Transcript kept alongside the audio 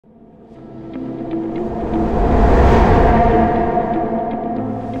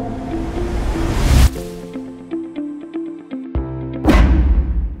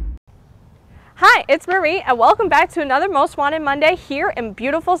it's Marie and welcome back to another Most Wanted Monday here in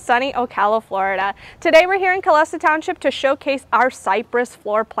beautiful sunny Ocala, Florida. Today we're here in Calesa Township to showcase our Cypress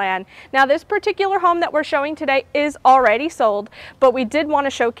floor plan. Now this particular home that we're showing today is already sold, but we did want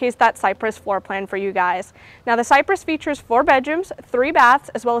to showcase that Cypress floor plan for you guys. Now the Cypress features 4 bedrooms, 3 baths,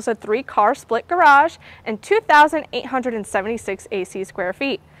 as well as a 3-car split garage and 2,876 AC square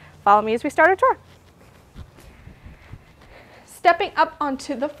feet. Follow me as we start our tour. Stepping up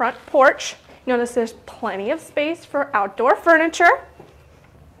onto the front porch, notice there's plenty of space for outdoor furniture.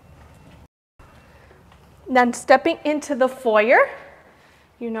 Then stepping into the foyer,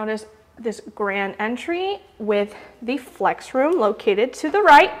 you notice this grand entry with the flex room located to the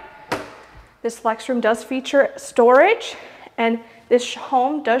right. This flex room does feature storage, and this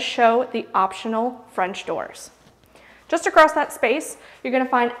home does show the optional French doors. Just across that space, you're going to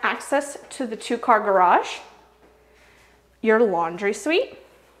find access to the 2-car garage, your laundry suite,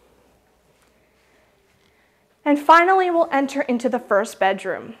 and finally we'll enter into the first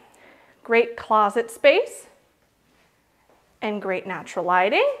bedroom. Great closet space and great natural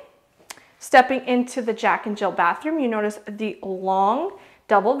lighting. Stepping into the Jack and Jill bathroom, you notice the long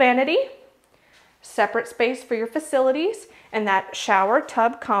double vanity, separate space for your facilities, and that shower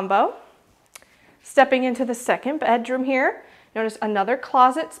tub combo. Stepping into the second bedroom here, notice another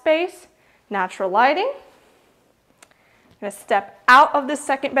closet space, natural lighting. I'm going to step out of the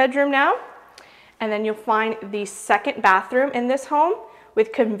second bedroom now, and then you'll find the second bathroom in this home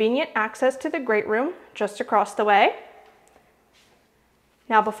with convenient access to the great room just across the way.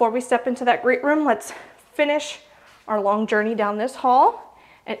 Now before we step into that great room, let's finish our long journey down this hall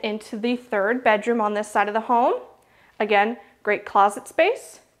and into the third bedroom on this side of the home. Again, great closet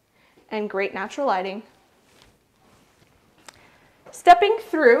space and great natural lighting. Stepping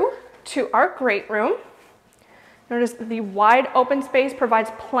through to our great room, notice the wide open space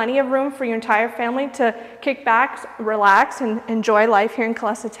provides plenty of room for your entire family to kick back, relax, and enjoy life here in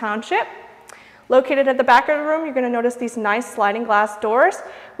Calesa Township. Located at the back of the room, you're going to notice these nice sliding glass doors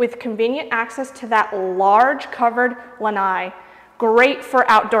with convenient access to that large covered lanai. Great for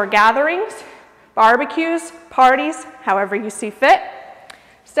outdoor gatherings, barbecues, parties, however you see fit.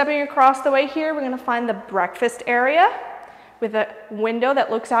 Stepping across the way here, we're going to find the breakfast area with a window that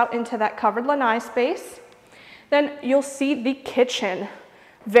looks out into that covered lanai space. Then you'll see the kitchen.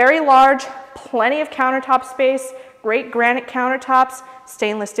 Very large, plenty of countertop space, great granite countertops,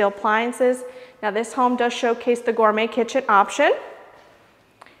 stainless steel appliances. Now this home does showcase the gourmet kitchen option.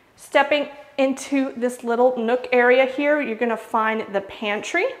 Stepping into this little nook area here, you're going to find the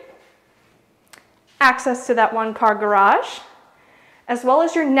pantry, access to that 1-car garage, as well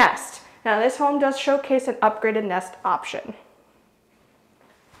as your nest. Now this home does showcase an upgraded nest option.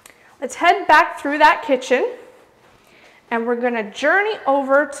 Let's head back through that kitchen, and we're going to journey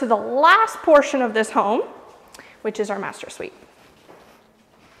over to the last portion of this home, which is our master suite.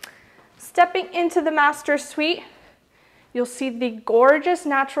 Stepping into the master suite, you'll see the gorgeous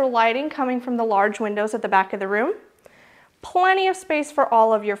natural lighting coming from the large windows at the back of the room. Plenty of space for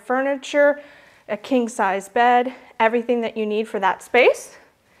all of your furniture, a king-size bed, everything that you need for that space.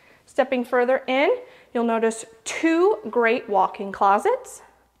 Stepping further in, you'll notice 2 great walk-in closets.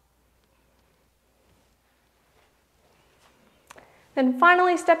 Then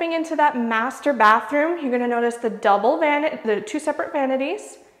finally, stepping into that master bathroom, you're going to notice the 2 separate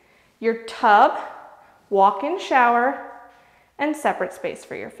vanities, your tub, walk-in shower, and separate space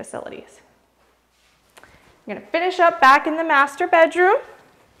for your facilities. I'm going to finish up back in the master bedroom.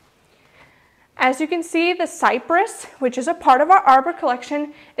 As you can see, the Cypress, which is a part of our Arbor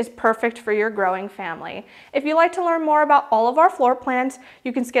collection, is perfect for your growing family. If you'd like to learn more about all of our floor plans,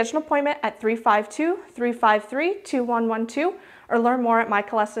 you can schedule an appointment at 352-353-2112 or learn more at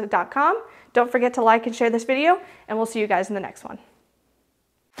mycalesa.com. Don't forget to like and share this video, and we'll see you guys in the next one.